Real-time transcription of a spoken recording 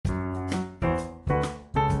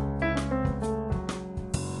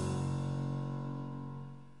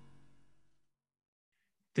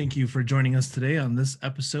Thank you for joining us today on this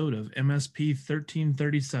episode of MSP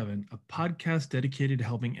 1337, a podcast dedicated to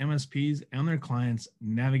helping MSPs and their clients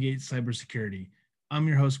navigate cybersecurity. I'm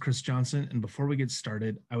your host, Chris Johnson, and before we get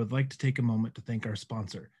started, I would like to take a moment to thank our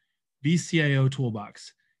sponsor, vCIO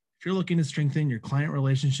Toolbox. If you're looking to strengthen your client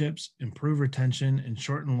relationships, improve retention, and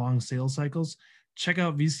shorten long sales cycles, check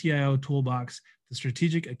out vCIO Toolbox, the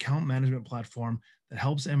strategic account management platform that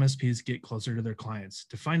helps MSPs get closer to their clients.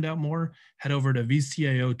 To find out more, head over to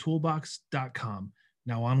vciotoolbox.com.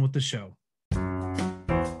 Now on with the show.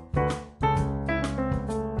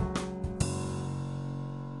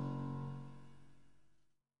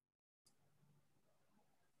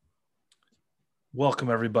 Welcome,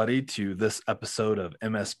 everybody, to this episode of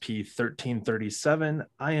MSP 1337.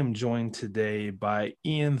 I am joined today by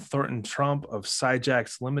Ian Thornton Trump of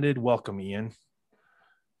Cyjax Limited. Welcome, Ian.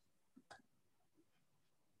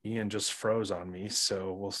 Ian just froze on me,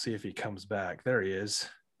 so we'll see if he comes back. There he is.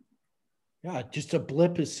 Yeah, just a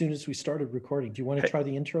blip as soon as we started recording. Do you want to try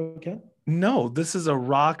the intro again? No, this is a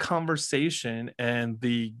raw conversation, and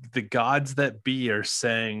the gods that be are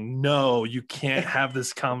saying, no, you can't have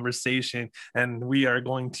this conversation, and we are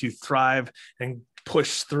going to thrive and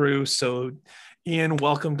push through. So, Ian,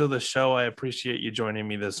 welcome to the show. I appreciate you joining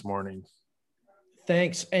me this morning.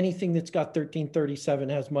 Thanks. Anything that's got 1337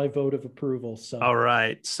 has my vote of approval. So, all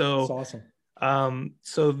right. So, it's awesome.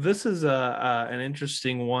 So this is an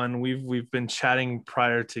interesting one. We've been chatting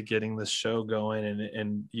prior to getting this show going,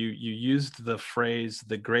 and you used the phrase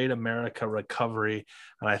 "the Great America Recovery,"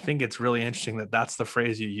 and I think it's really interesting that that's the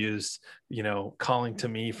phrase you used. You know, calling to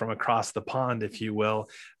me from across the pond, if you will,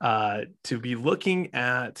 to be looking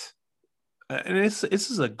at. And this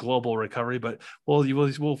is a global recovery, but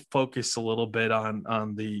we'll focus a little bit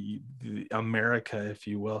on the America, if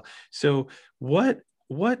you will. So what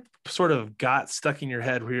sort of got stuck in your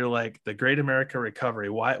head where you're like, the Great America Recovery?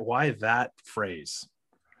 Why that phrase?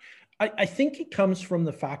 I think it comes from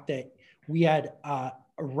the fact that we had a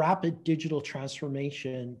rapid digital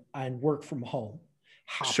transformation and work from home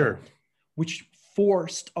happened, sure, which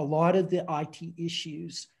forced a lot of the IT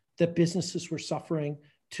issues that businesses were suffering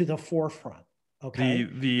to the forefront. Okay.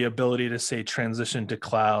 The ability to say transition to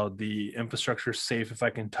cloud, the infrastructure safe if I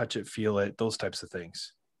can touch it, feel it, those types of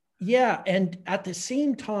things. Yeah. And at the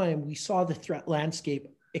same time, we saw the threat landscape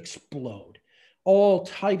explode. All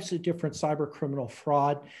types of different cyber criminal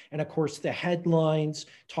fraud. And of course, the headlines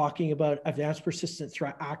talking about advanced persistent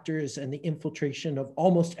threat actors and the infiltration of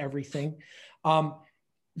almost everything.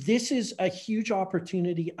 This is a huge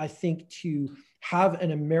opportunity, I think, to have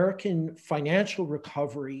an American financial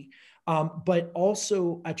recovery, but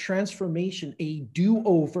also a transformation, a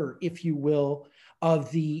do-over, if you will, of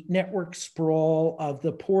the network sprawl, of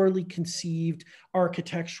the poorly conceived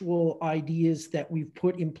architectural ideas that we've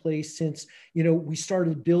put in place since, we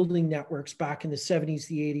started building networks back in the 70s,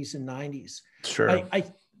 the 80s, and 90s. Sure.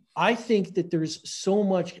 I think that there's so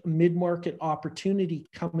much mid-market opportunity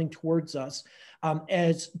coming towards us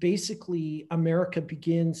as basically America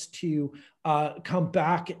begins to come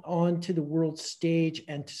back onto the world stage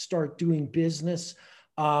and to start doing business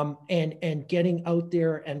and getting out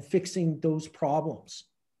there and fixing those problems.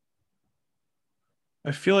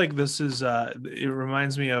 I feel like this is, it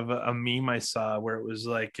reminds me of a meme I saw where it was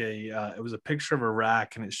like it was a picture of a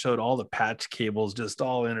rack and it showed all the patch cables just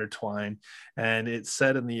all intertwined. And it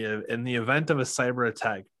said in the event of a cyber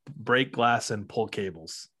attack, break glass and pull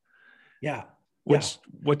cables. Yeah.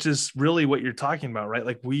 Which is really what you're talking about, right?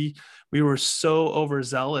 Like we were so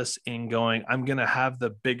overzealous in going, I'm going to have the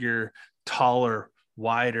bigger, taller,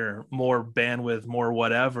 wider, more bandwidth, more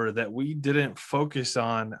whatever, that we didn't focus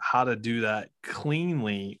on how to do that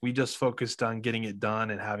cleanly. We just focused on getting it done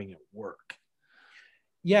and having it work.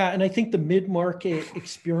 Yeah. And I think the mid-market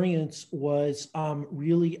experience was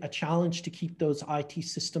really a challenge to keep those IT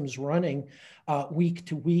systems running week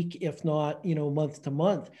to week, if not, month to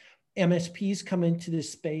month. MSPs come into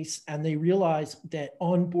this space and they realize that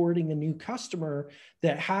onboarding a new customer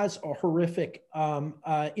that has a horrific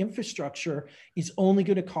infrastructure is only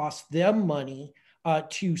going to cost them money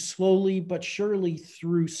to slowly but surely,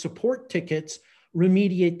 through support tickets,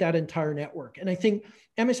 remediate that entire network. And I think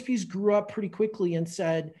MSPs grew up pretty quickly and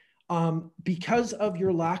said, because of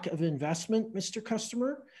your lack of investment, Mr.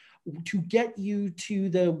 Customer, to get you to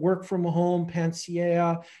the work from home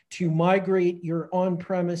panacea, to migrate your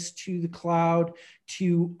on-premise to the cloud,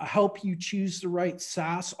 to help you choose the right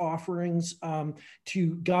SaaS offerings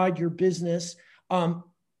to guide your business,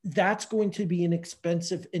 that's going to be an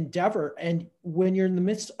expensive endeavor. And when you're in the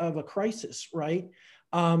midst of a crisis, right,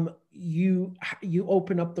 you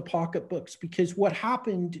open up the pocketbooks, because what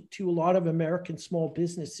happened to a lot of American small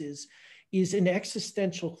businesses is an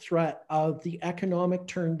existential threat of the economic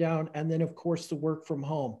turndown, and then of course the work from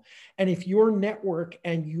home. And if your network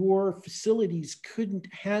and your facilities couldn't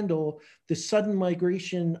handle the sudden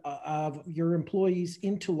migration of your employees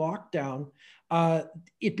into lockdown,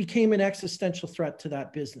 it became an existential threat to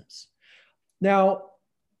that business. Now,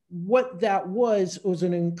 what that was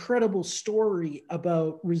an incredible story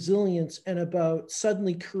about resilience and about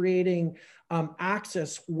suddenly creating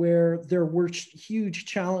access where there were huge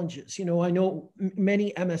challenges. You know, I know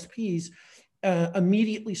many MSPs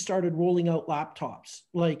immediately started rolling out laptops.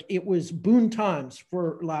 Like, it was boon times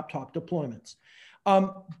for laptop deployments.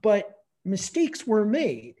 But mistakes were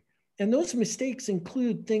made. And those mistakes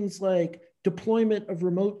include things like deployment of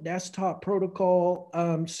remote desktop protocol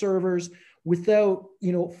servers without,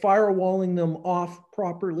 you know, firewalling them off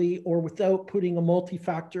properly, or without putting a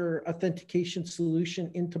multi-factor authentication solution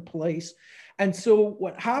into place. And so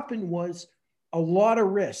what happened was a lot of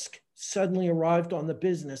risk suddenly arrived on the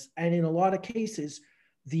business. And in a lot of cases,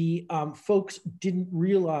 the folks didn't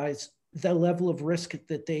realize the level of risk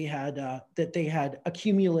that they had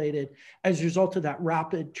accumulated as a result of that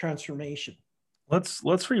rapid transformation.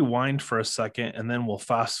 Let's rewind for a second, and then we'll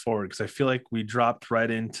fast forward, because I feel like we dropped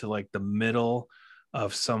right into like the middle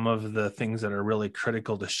of some of the things that are really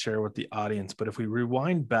critical to share with the audience. But if we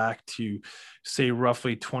rewind back to, say,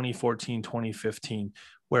 roughly 2014, 2015,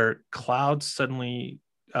 where cloud suddenly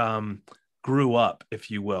grew up,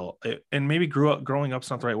 if you will, and maybe growing up is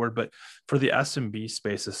not the right word, but for the SMB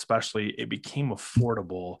space especially, it became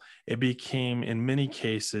affordable. It became, in many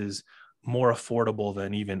cases, more affordable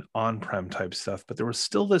than even on-prem type stuff. But there was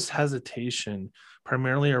still this hesitation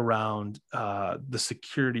primarily around the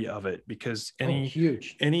security of it, because any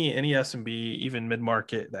SMB, even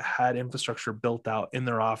mid-market, that had infrastructure built out in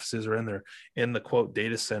their offices or in the quote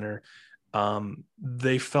data center,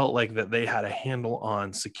 they felt like that they had a handle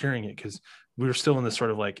on securing it, because we were still in this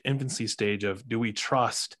sort of like infancy stage of, do we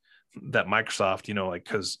trust that Microsoft, you know, like,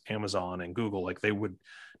 because Amazon and Google, like, they would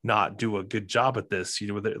not do a good job at this, you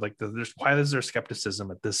know, like, why is there skepticism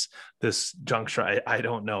at this juncture? I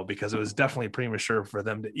don't know, because it was definitely premature for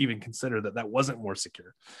them to even consider that wasn't more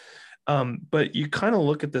secure. But you kind of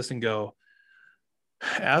look at this and go,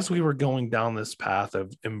 as we were going down this path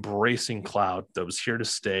of embracing cloud that was here to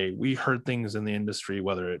stay, we heard things in the industry,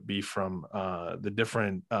 whether it be from the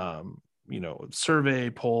different survey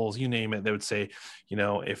polls, you name it, they would say, you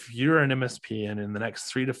know, if you're an MSP and in the next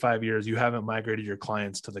 3 to 5 years you haven't migrated your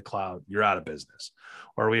clients to the cloud, you're out of business.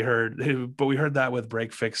 Or we heard that with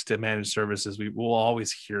break fix to managed services. We will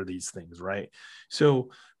always hear these things, right?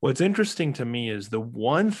 So what's interesting to me is the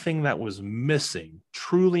one thing that was missing,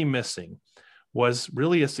 truly missing, was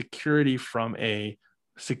really a security from a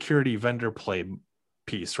security vendor play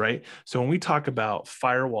piece, right? So when we talk about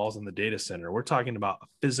firewalls in the data center, we're talking about a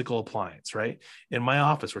physical appliance, right? In my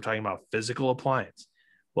office, we're talking about physical appliance.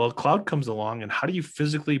 Well, cloud comes along, and how do you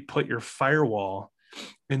physically put your firewall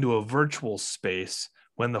into a virtual space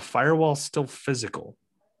when the firewall is still physical?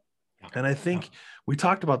 And I think we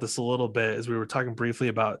talked about this a little bit as we were talking briefly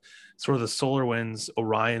about sort of the SolarWinds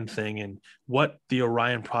Orion thing and what the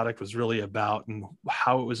Orion product was really about and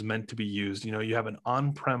how it was meant to be used. You know, you have an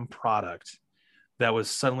on-prem product that was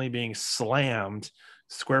suddenly being slammed,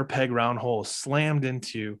 square peg, round hole, slammed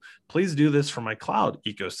into, please do this for my cloud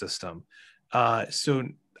ecosystem. So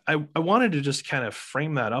I wanted to just kind of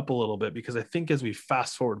frame that up a little bit, because I think as we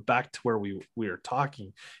fast forward back to where we are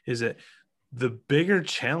talking, is that the bigger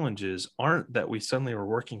challenges aren't that we suddenly were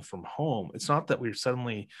working from home. It's not that we're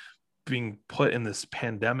suddenly being put in this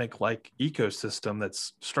pandemic-like ecosystem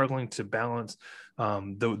that's struggling to balance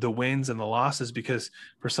the wins and the losses, because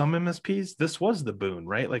for some MSPs, this was the boon,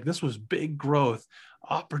 right? Like, this was big growth,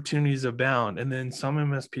 opportunities abound. And then some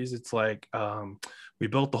MSPs, it's like, we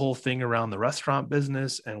built the whole thing around the restaurant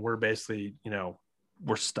business and we're basically, you know,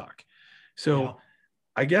 we're stuck. So yeah.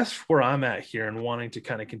 I guess where I'm at here and wanting to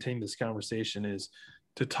kind of continue this conversation is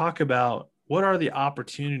to talk about what are the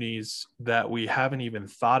opportunities that we haven't even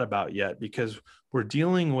thought about yet, because we're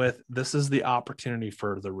dealing with, this is the opportunity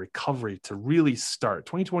for the recovery to really start.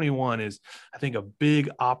 2021 is, I think, a big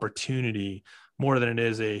opportunity more than it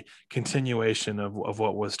is a continuation of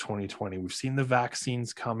what was 2020. We've seen the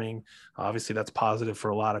vaccines coming. Obviously, that's positive for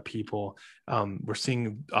a lot of people. We're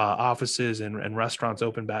seeing offices and restaurants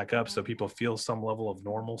open back up, so people feel some level of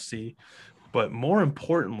normalcy. But more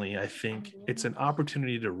importantly, I think it's an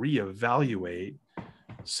opportunity to reevaluate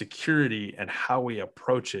security and how we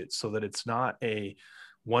approach it, so that it's not a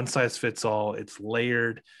one size fits all. It's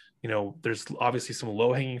layered. there's obviously some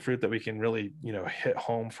low hanging fruit that we can really, hit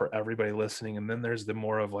home for everybody listening. And then there's the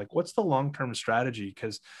more of like, what's the long-term strategy?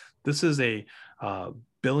 Because this is a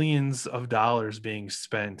billions of dollars being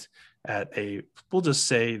spent at we'll just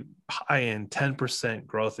say high end 10%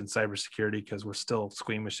 growth in cybersecurity, because we're still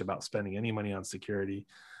squeamish about spending any money on security.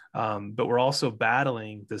 But we're also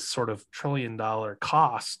battling this sort of $1 trillion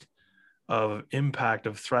cost of impact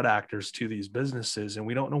of threat actors to these businesses. And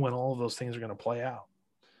we don't know when all of those things are going to play out.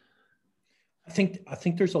 I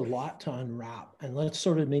think there's a lot to unwrap, and let's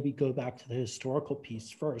sort of maybe go back to the historical piece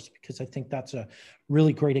first, because I think that's a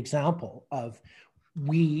really great example of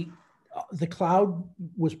the cloud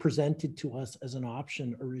was presented to us as an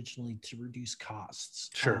option originally to reduce costs,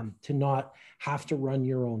 sure, to not have to run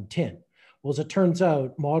your own tin. Well, as it turns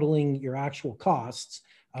out, modeling your actual costs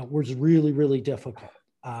was really, really difficult.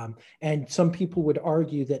 And some people would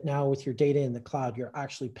argue that now with your data in the cloud, you're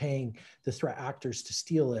actually paying the threat actors to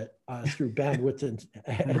steal it through bandwidth and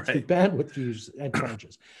right. through bandwidth use and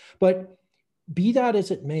charges. But be that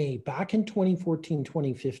as it may, back in 2014,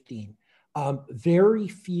 2015, very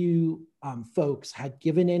few folks had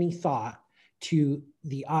given any thought to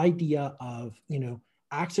the idea of,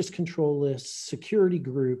 access control lists, security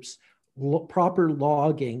groups, proper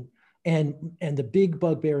logging, and the big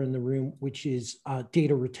bugbear in the room, which is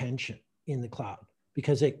data retention in the cloud,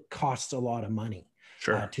 because it costs a lot of money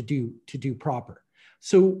to do proper.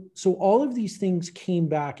 So all of these things came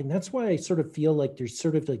back, and that's why I sort of feel like there's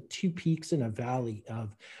sort of like two peaks in a valley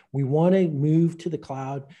of, we want to move to the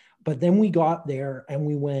cloud, but then we got there and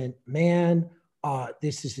we went, man,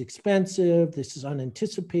 this is expensive. This is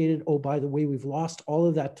unanticipated. Oh, by the way, we've lost all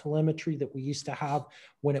of that telemetry that we used to have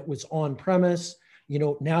when it was on premise.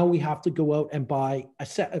 Now we have to go out and buy a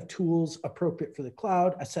set of tools appropriate for the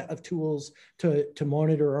cloud, a set of tools to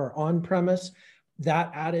monitor our on-premise.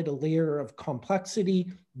 That added a layer of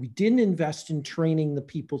complexity. We didn't invest in training the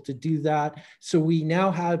people to do that. So we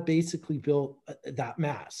now have basically built that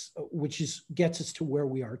mass, which gets us to where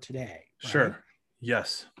we are today. Right? Sure.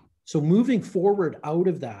 Yes. So moving forward out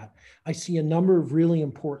of that, I see a number of really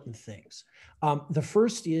important things. The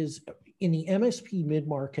first is, in the MSP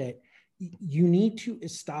mid-market, you need to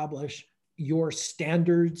establish your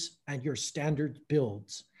standards and your standard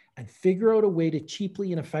builds and figure out a way to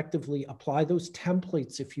cheaply and effectively apply those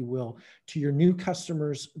templates, if you will, to your new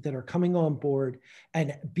customers that are coming on board,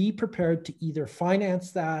 and be prepared to either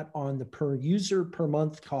finance that on the per user per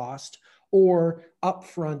month cost or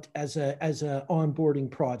upfront as a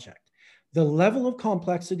onboarding project. The level of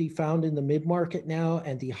complexity found in the mid-market now,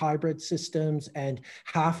 and the hybrid systems, and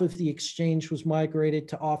half of the exchange was migrated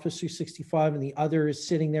to Office 365 and the other is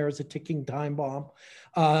sitting there as a ticking time bomb.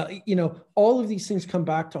 All of these things come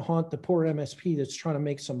back to haunt the poor MSP that's trying to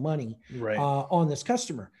make some money on this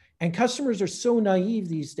customer. And customers are so naive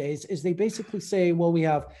these days, is they basically say, well, we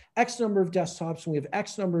have X number of desktops and we have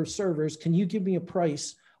X number of servers. Can you give me a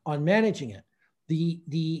price on managing it?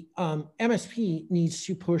 The MSP needs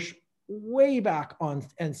to push way back on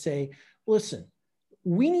and say, listen,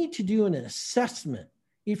 we need to do an assessment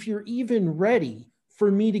if you're even ready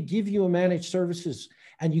for me to give you a managed services.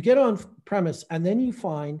 And you get on premise, and then you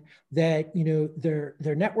find that their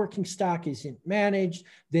networking stack isn't managed.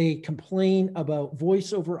 They complain about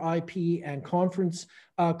voice over IP and conference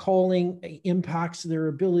calling impacts their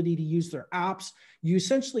ability to use their apps. You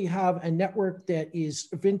essentially have a network that is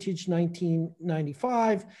vintage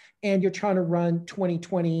 1995, and you're trying to run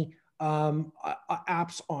 2020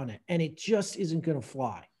 apps on it, and it just isn't going to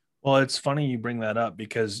fly. Well, it's funny you bring that up,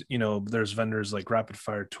 because there's vendors like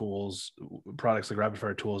RapidFire Tools, products like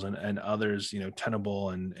RapidFire Tools, and others, Tenable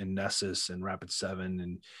and Nessus and Rapid7,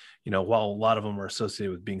 and while a lot of them are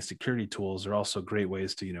associated with being security tools, they're also great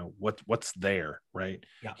ways to what's there, right?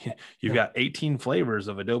 Yeah. You've got 18 flavors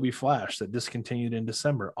of Adobe Flash that discontinued in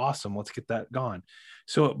December. Awesome, let's get that gone.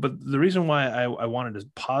 So, but the reason why I wanted to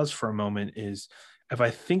pause for a moment is, if I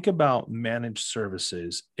think about managed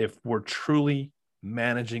services, if we're truly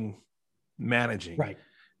managing, right?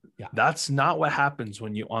 Yeah, that's not what happens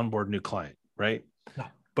when you onboard a new client, right? No.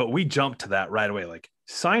 But we jump to that right away, like,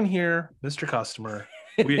 sign here, Mr. Customer.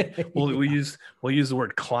 We'll use the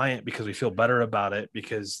word client because we feel better about it,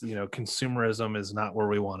 because consumerism is not where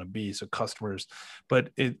we want to be. So customers,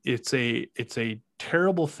 but it's a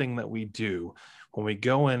terrible thing that we do when we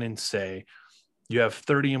go in and say, you have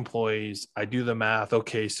 30 employees. I do the math.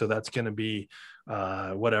 Okay, so that's going to be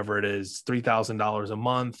whatever it is, $3,000 a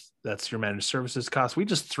month. That's your managed services cost. We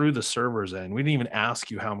just threw the servers in. We didn't even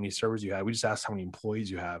ask you how many servers you have. We just asked how many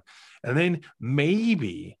employees you have. And then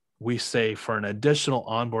maybe we say, for an additional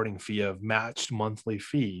onboarding fee of matched monthly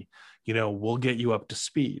fee, we'll get you up to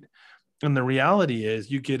speed. And the reality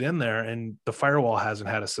is you get in there and the firewall hasn't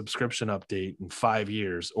had a subscription update in 5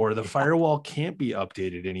 years, or the firewall can't be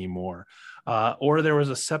updated anymore. Or there was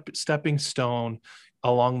a stepping stone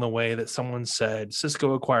along the way that someone said,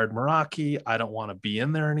 Cisco acquired Meraki. I don't want to be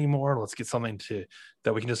in there anymore. Let's get something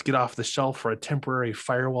that we can just get off the shelf for a temporary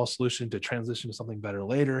firewall solution to transition to something better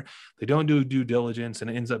later. They don't do due diligence, and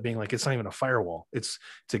it ends up being like, it's not even a firewall. It's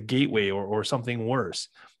a gateway or something worse.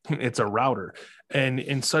 It's a router.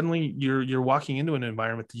 And suddenly you're walking into an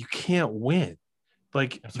environment that you can't win.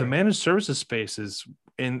 Like That's the right. Managed services space is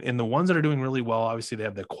in the ones that are doing really well. Obviously they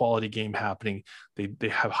have the quality game happening. They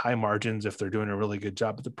have high margins if they're doing a really good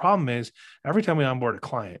job. But the problem is every time we onboard a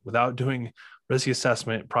client without doing risk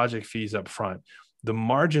assessment, project fees up front, the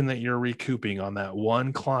margin that you're recouping on that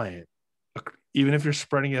one client, even if you're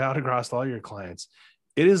spreading it out across all your clients,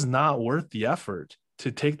 it is not worth the effort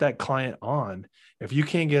to take that client on if you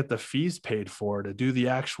can't get the fees paid for to do the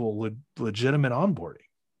actual legitimate onboarding.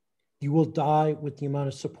 You will die with the amount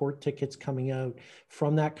of support tickets coming out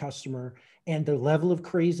from that customer, and the level of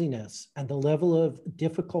craziness and the level of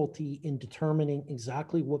difficulty in determining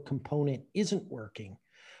exactly what component isn't working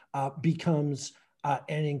becomes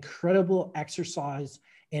an incredible exercise.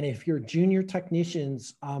 And if your junior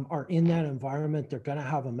technicians are in that environment, they're going to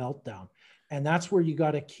have a meltdown. And that's where you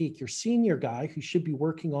got to kick your senior guy who should be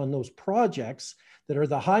working on those projects that are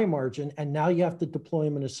the high margin. And now you have to deploy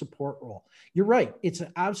him in a support role. You're right. It's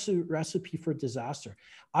an absolute recipe for disaster.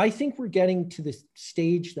 I think we're getting to this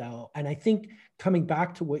stage now. And I think coming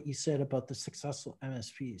back to what you said about the successful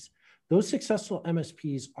MSPs, those successful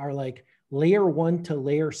MSPs are like layer 1 to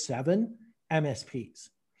layer 7 MSPs.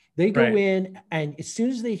 They go in, and as soon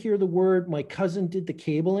as they hear the word, my cousin did the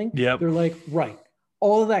cabling, they're like, right,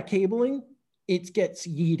 all of that cabling, it gets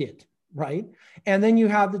yeeted, right? And then you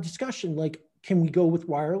have the discussion, like, can we go with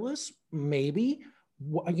wireless? Maybe.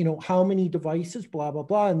 You know, how many devices, blah, blah,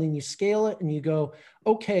 blah. And then you scale it and you go,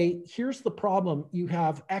 okay, here's the problem. You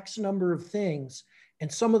have X number of things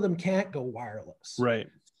and some of them can't go wireless. Right.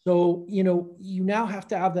 So, you know, you now have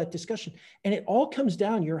to have that discussion. And it all comes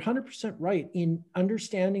down, you're 100% right in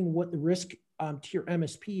understanding what the risk to your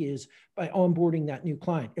MSP is by onboarding that new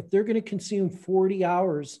client. If they're going to consume 40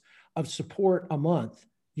 hours of support a month,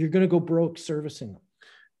 you're going to go broke servicing them.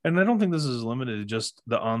 And I don't think this is limited to just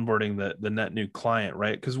the onboarding the net new client,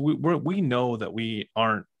 right? Because we know that we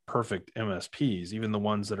aren't perfect MSPs, even the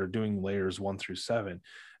ones that are doing layers 1 through 7.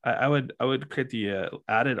 I would create the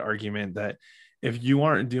added argument that if you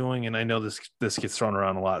aren't doing, and I know this gets thrown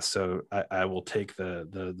around a lot, so I will take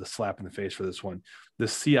the slap in the face for this one, the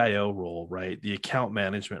CIO role, right? The account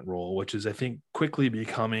management role, which is, I think, quickly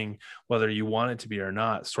becoming, whether you want it to be or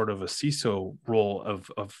not, sort of a CISO role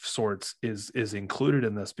of sorts is included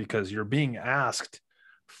in this, because you're being asked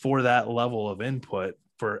for that level of input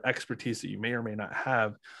for expertise that you may or may not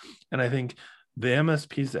have. And I think the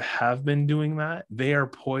MSPs that have been doing that, they are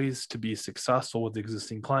poised to be successful with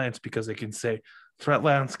existing clients because they can say, threat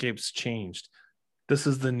landscape's changed. This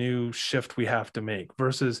is the new shift we have to make,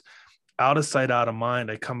 versus out of sight, out of mind.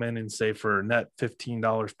 I come in and say, for net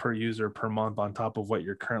 $15 per user per month on top of what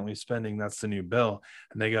you're currently spending, that's the new bill.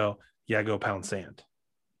 And they go, yeah, go pound sand.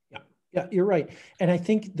 Yeah, you're right. And I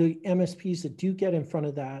think the MSPs that do get in front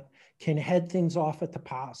of that can head things off at the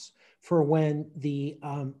pass for when the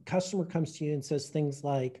customer comes to you and says things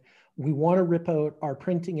like, we want to rip out our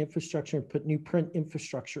printing infrastructure and put new print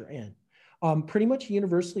infrastructure in. Pretty much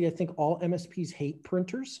universally, I think all MSPs hate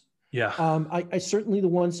printers. Yeah. I certainly the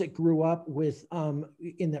ones that grew up with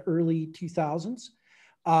in the early 2000s.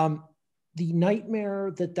 The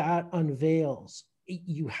nightmare that unveils,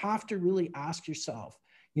 you have to really ask yourself,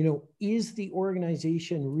 you know, is the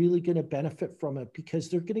organization really going to benefit from it? Because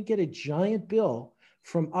they're going to get a giant bill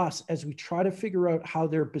from us as we try to figure out how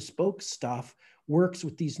their bespoke stuff works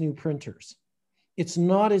with these new printers. It's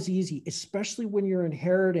not as easy, especially when you're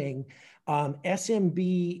inheriting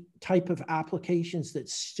SMB type of applications that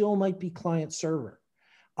still might be client server.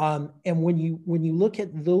 And when you look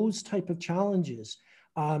at those type of challenges,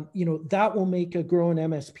 you know, that will make a growing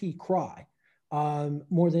MSP cry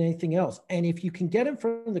more than anything else. And if you can get in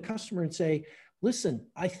front of the customer and say, listen,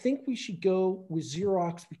 I think we should go with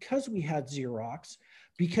Xerox because we had Xerox,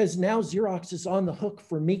 because now Xerox is on the hook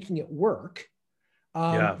for making it work.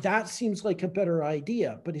 That seems like a better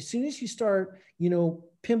idea. But as soon as you start, you know,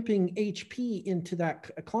 pimping HP into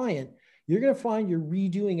that client, you're going to find you're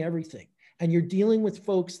redoing everything. And you're dealing with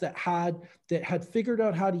folks that had figured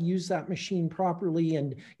out how to use that machine properly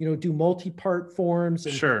and, you know, do multi-part forms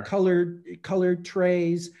and colored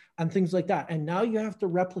trays and things like that. And now you have to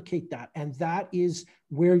replicate that. And that is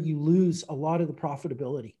where you lose a lot of the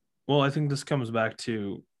profitability. Well, I think this comes back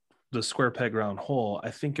to the square peg round hole,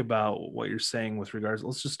 I think about what you're saying with regards.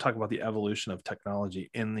 Let's just talk about the evolution of technology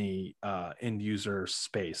in the end user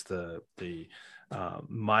space, the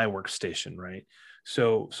my workstation, right?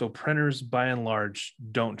 So printers by and large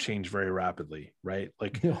don't change very rapidly, right?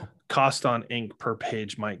 Like No. cost on ink per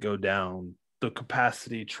page might go down, the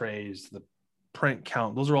capacity trays, the print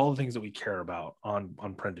count, those are all the things that we care about on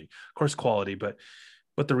printing. Of course, quality, but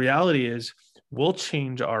the reality is we'll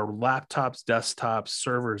change our laptops, desktops,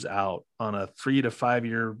 servers out on a 3 to 5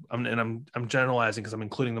 year. I'm generalizing because I'm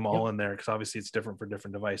including them all Yep. in there because obviously it's different for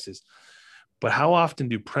different devices. But how often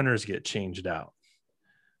do printers get changed out?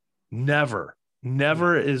 Never.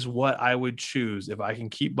 Never is what I would choose if I can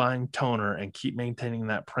keep buying toner and keep maintaining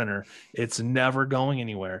that printer. It's never going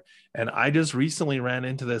anywhere. And I just recently ran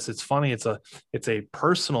into this. It's funny. It's a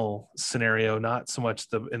personal scenario, not so much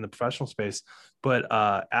in the professional space, but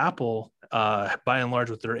Apple, by and large,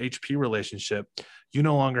 with their HP relationship, you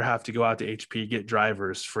no longer have to go out to HP, get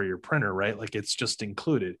drivers for your printer, right? Like it's just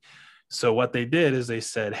included. So what they did is they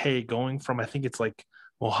said, hey, going from, I think it's like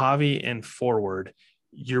Mojave and forward,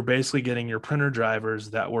 you're basically getting your printer drivers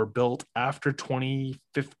that were built after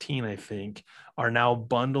 2015, I think, are now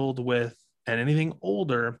bundled with, and anything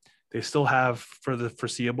older, they still have for the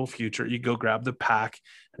foreseeable future. You go grab the pack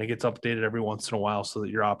and it gets updated every once in a while so that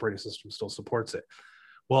your operating system still supports it.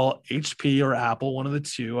 Well, HP or Apple, one of the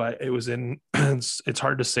two, it was in, it's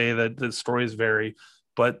hard to say that the stories vary,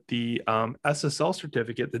 but the SSL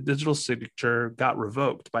certificate, the digital signature got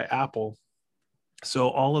revoked by Apple. So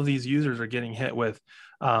all of these users are getting hit with,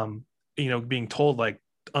 being told like,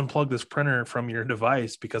 unplug this printer from your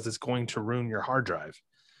device because it's going to ruin your hard drive.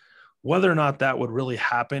 Whether or not that would really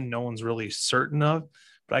happen, no one's really certain of.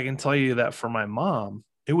 But I can tell you that for my mom,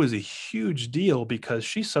 it was a huge deal because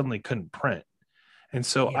she suddenly couldn't print. And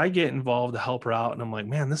so Yeah. I get involved to help her out. And I'm like,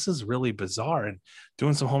 man, this is really bizarre. And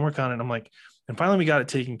doing some homework on it. And I'm like, and finally we got it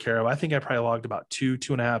taken care of. I think I probably logged about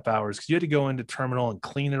 2.5 hours because you had to go into terminal and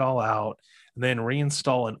clean it all out and then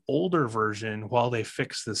reinstall an older version while they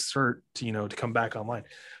fix this cert to come back online.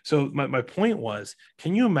 So my point was,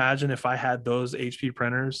 can you imagine if I had those HP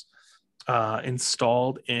printers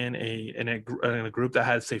installed in a group that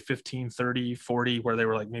had say 15, 30, 40, where they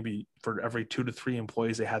were like maybe for every 2 to 3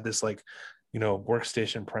 employees, they had this like,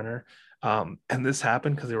 workstation printer. And this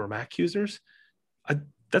happened because they were Mac users.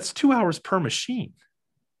 That's 2 hours per machine.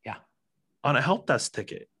 Yeah. On a help desk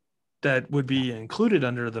ticket that would be included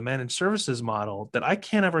under the managed services model that I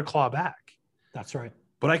can't ever claw back. That's right.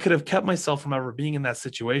 But I could have kept myself from ever being in that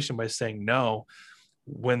situation by saying no.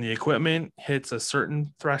 When the equipment hits a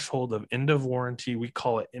certain threshold of end of warranty, we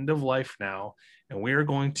call it end of life now, and we are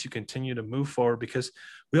going to continue to move forward because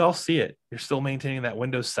we all see it. You're still maintaining that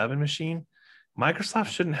Windows 7 machine. Microsoft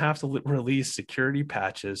shouldn't have to release security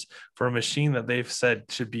patches for a machine that they've said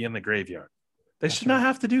should be in the graveyard. They should not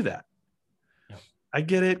have to do that. Yeah. I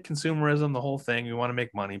get it, consumerism, the whole thing. We want to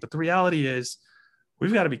make money. But the reality is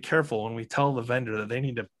we've got to be careful when we tell the vendor that they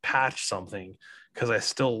need to patch something because I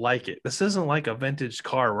still like it. This isn't like a vintage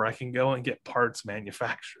car where I can go and get parts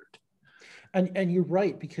manufactured. And you're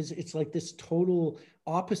right, because it's like this total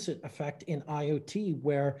opposite effect in IoT,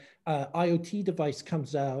 where IoT device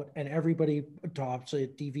comes out and everybody adopts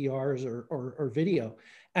it, DVRs or video.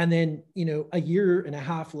 And then, a year and a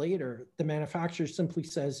half later, the manufacturer simply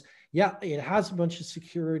says, yeah, it has a bunch of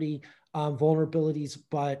security vulnerabilities,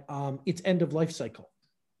 but it's end of life cycle.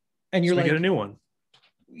 And you're so we like, get a new one.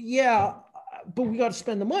 Yeah, but we got to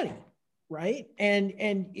spend the money. Right. And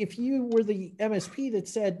if you were the MSP that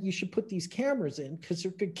said you should put these cameras in because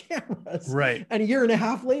they're good cameras, right? And a year and a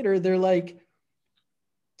half later,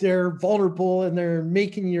 they're vulnerable and they're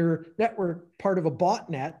making your network part of a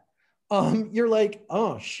botnet. You're like,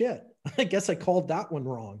 oh shit, I guess I called that one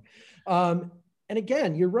wrong. And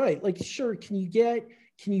again, you're right. Like, sure, can you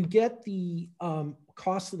get the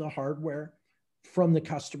cost of the hardware from the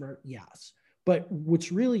customer? Yes. But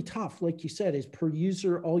what's really tough, like you said, is per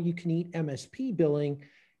user, all you can eat MSP billing,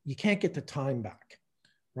 you can't get the time back,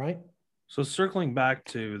 right? So circling back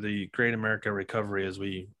to the Great America Recovery as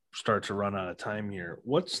we start to run out of time here,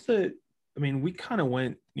 we kind of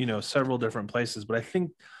went, several different places, but I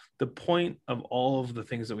think the point of all of the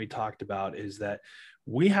things that we talked about is that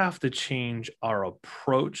we have to change our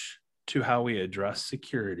approach to how we address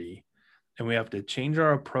security, and we have to change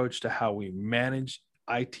our approach to how we manage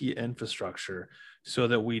IT infrastructure so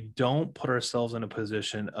that we don't put ourselves in a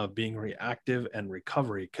position of being reactive and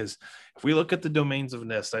recovery. Because if we look at the domains of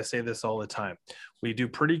NIST, I say this all the time, we do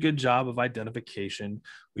pretty good job of identification.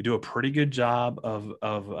 We do a pretty good job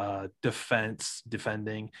of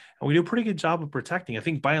defending, and we do a pretty good job of protecting. I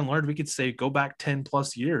think by and large, we could say go back 10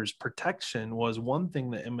 plus years, protection was one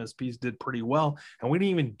thing that MSPs did pretty well, and we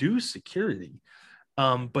didn't even do security.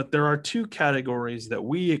 But there are two categories that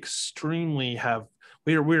we're extremely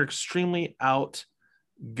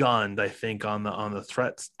outgunned, I think, on the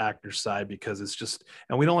threat actor side, because it's just,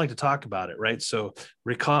 and we don't like to talk about it, right? So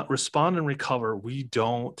respond and recover, we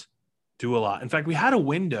don't do a lot. In fact, we had a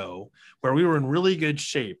window where we were in really good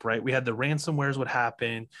shape, right? We had the ransomwares would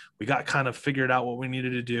happen. We got kind of figured out what we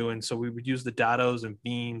needed to do. And so we would use the Dattos and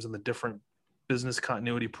Beams and the different business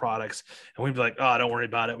continuity products. And we'd be like, oh, don't worry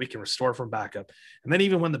about it. We can restore from backup. And then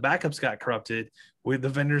even when the backups got corrupted, the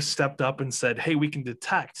vendors stepped up and said, hey, we can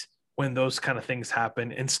detect when those kind of things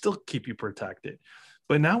happen and still keep you protected.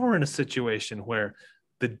 But now we're in a situation where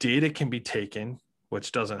the data can be taken,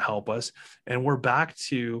 which doesn't help us. And we're back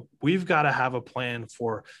to, we've got to have a plan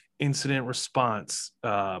for incident response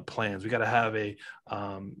plans. We got to have a,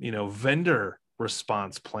 vendor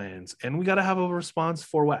response plans, and we got to have a response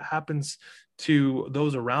for what happens to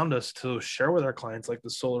those around us to share with our clients, like the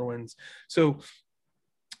SolarWinds. So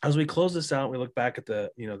as we close this out, we look back at the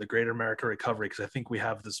Greater America Recovery, because I think we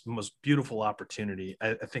have this most beautiful opportunity.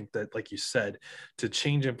 I think that, like you said, to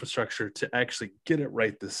change infrastructure, to actually get it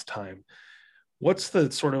right this time. What's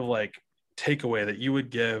the sort of like takeaway that you would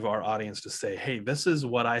give our audience to say, hey, this is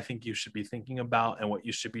what I think you should be thinking about and what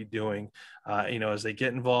you should be doing, as they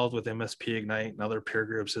get involved with MSP Ignite and other peer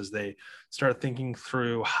groups, as they start thinking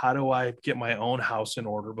through, how do I get my own house in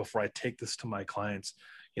order before I take this to my clients,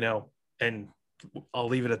 and I'll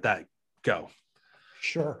leave it at that. Go.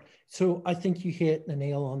 Sure. So I think you hit the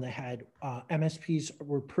nail on the head. MSPs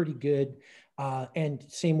were pretty good, and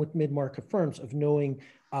same with mid-market firms, of knowing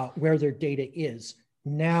where their data is.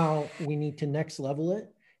 Now we need to next level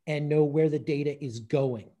it and know where the data is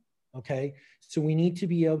going. Okay. So we need to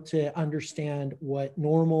be able to understand what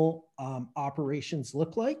normal operations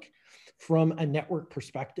look like from a network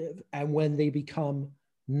perspective. And when they become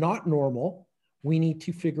not normal, we need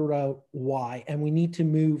to figure out why, and we need to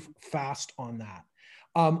move fast on that.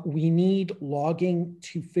 We need logging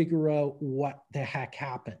to figure out what the heck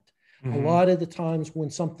happened. Mm-hmm. A lot of the times when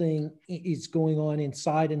something is going on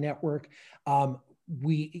inside a network,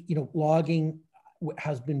 logging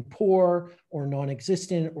has been poor or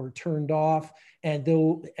non-existent or turned off, and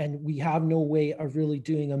we have no way of really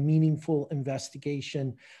doing a meaningful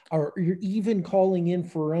investigation, or you're even calling in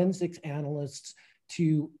forensics analysts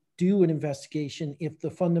to do an investigation if the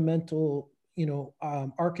fundamental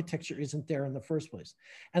architecture isn't there in the first place.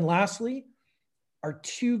 And lastly, our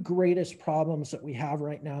two greatest problems that we have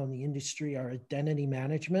right now in the industry are identity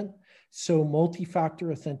management. So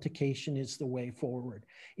multi-factor authentication is the way forward.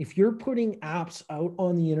 If you're putting apps out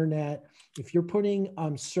on the internet, if you're putting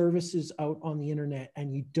services out on the internet,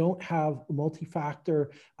 and you don't have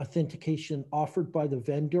multi-factor authentication offered by the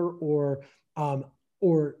vendor or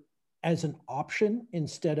as an option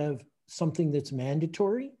instead of something that's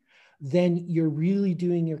mandatory, then you're really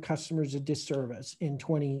doing your customers a disservice in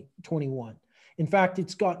 2021. In fact,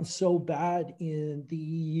 it's gotten so bad in the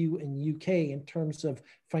EU and UK in terms of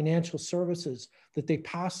financial services that they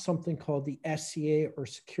passed something called the SCA, or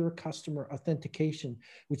Secure Customer Authentication,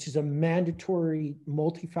 which is a mandatory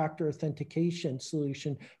multi-factor authentication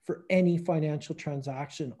solution for any financial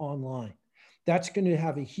transaction online. That's going to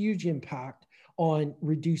have a huge impact on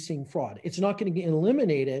reducing fraud. It's not going to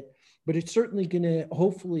eliminate it, but it's certainly going to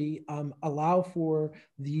hopefully allow for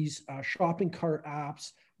these shopping cart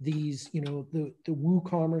apps, these, the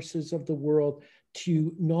WooCommerces of the world,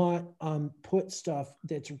 to not put stuff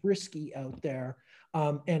that's risky out there,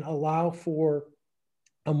 and allow for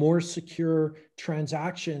a more secure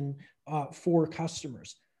transaction for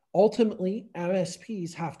customers. Ultimately,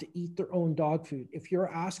 MSPs have to eat their own dog food. If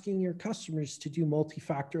you're asking your customers to do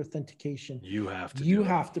multi-factor authentication, you have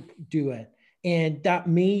to do it. And that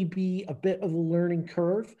may be a bit of a learning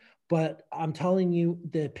curve, but I'm telling you,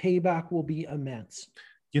 the payback will be immense.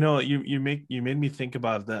 You made me think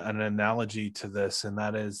about an analogy to this, and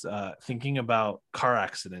that is thinking about car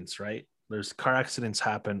accidents, right? There's car accidents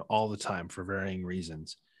happen all the time for varying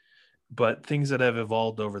reasons, but things that have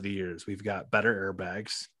evolved over the years. We've got better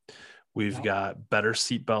airbags. We've got better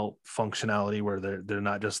seatbelt functionality where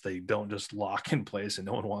they don't just lock in place and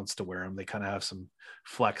no one wants to wear them. They kind of have some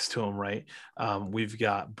flex to them, right? We've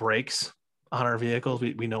got brakes on our vehicles.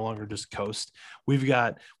 We no longer just coast.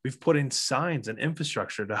 We've put in signs and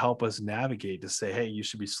infrastructure to help us navigate, to say, hey, you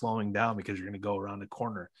should be slowing down because you're going to go around a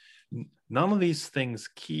corner. None of these things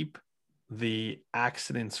keep the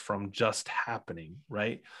accidents from just happening,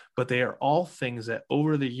 right? But they are all things that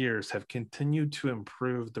over the years have continued to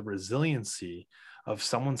improve the resiliency of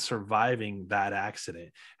someone surviving that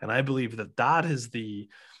accident. And I believe that that is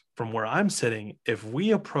from where I'm sitting, if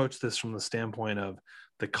we approach this from the standpoint of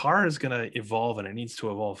the car is going to evolve and it needs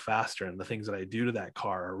to evolve faster, and the things that I do to that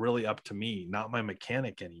car are really up to me, not my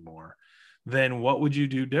mechanic anymore, then what would you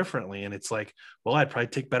do differently? And it's like, well, I'd probably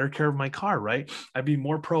take better care of my car, right? I'd be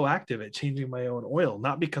more proactive at changing my own oil,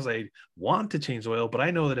 not because I want to change oil, but I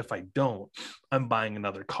know that if I don't, I'm buying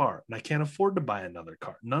another car, and I can't afford to buy another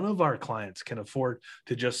car. None of our clients can afford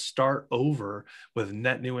to just start over with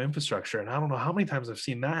net new infrastructure. And I don't know how many times I've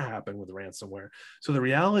seen that happen with ransomware. So the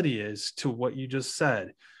reality is, to what you just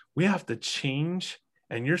said, we have to change.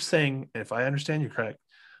 And you're saying, if I understand you correct,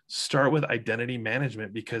 start with identity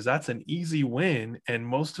management, because that's an easy win. And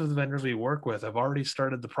most of the vendors we work with have already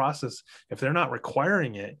started the process. If they're not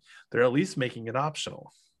requiring it, they're at least making it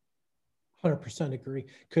optional. 100% agree.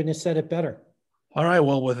 Couldn't have said it better. All right.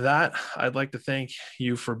 Well, with that, I'd like to thank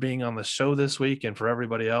you for being on the show this week, and for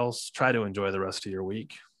everybody else, try to enjoy the rest of your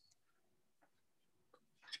week.